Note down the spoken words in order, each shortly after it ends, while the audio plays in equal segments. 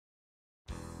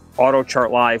AutoChart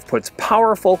Live puts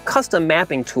powerful custom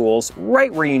mapping tools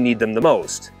right where you need them the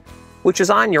most, which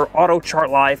is on your AutoChart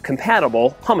Live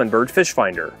compatible Humminbird fish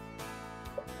finder.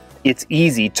 It's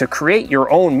easy to create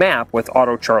your own map with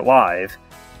AutoChart Live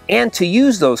and to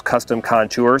use those custom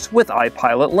contours with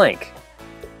iPilot Link.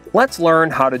 Let's learn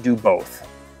how to do both.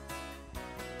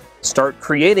 Start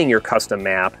creating your custom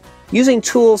map using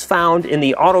tools found in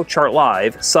the AutoChart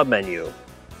Live submenu.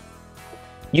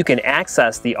 You can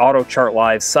access the AutoChart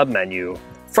Live submenu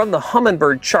from the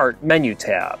Humminbird Chart menu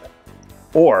tab,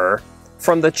 or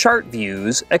from the Chart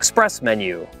Views Express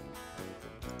menu.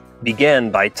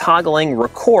 Begin by toggling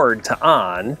Record to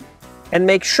On, and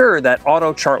make sure that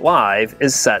AutoChart Live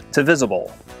is set to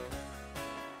Visible.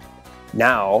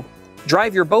 Now,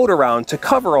 drive your boat around to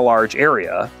cover a large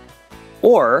area,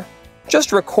 or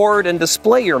just record and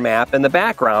display your map in the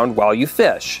background while you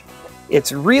fish.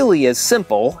 It's really as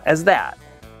simple as that.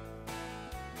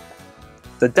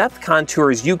 The depth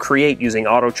contours you create using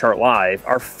AutoChart Live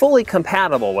are fully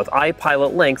compatible with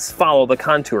iPilot Link's Follow the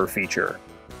Contour feature.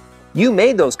 You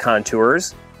made those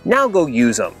contours, now go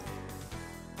use them.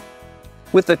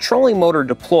 With the trolling motor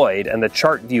deployed and the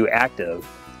chart view active,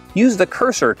 use the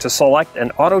cursor to select an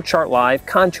AutoChart Live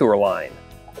contour line.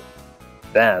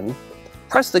 Then,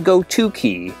 press the Go To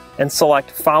key and select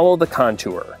Follow the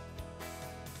Contour.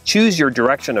 Choose your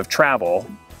direction of travel,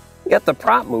 get the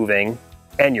prop moving,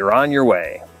 and you're on your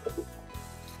way.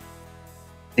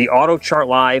 The AutoChart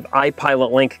Live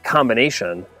iPilot Link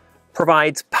combination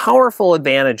provides powerful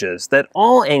advantages that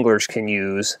all anglers can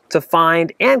use to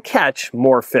find and catch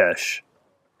more fish.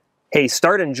 Hey,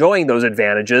 start enjoying those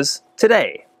advantages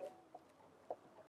today.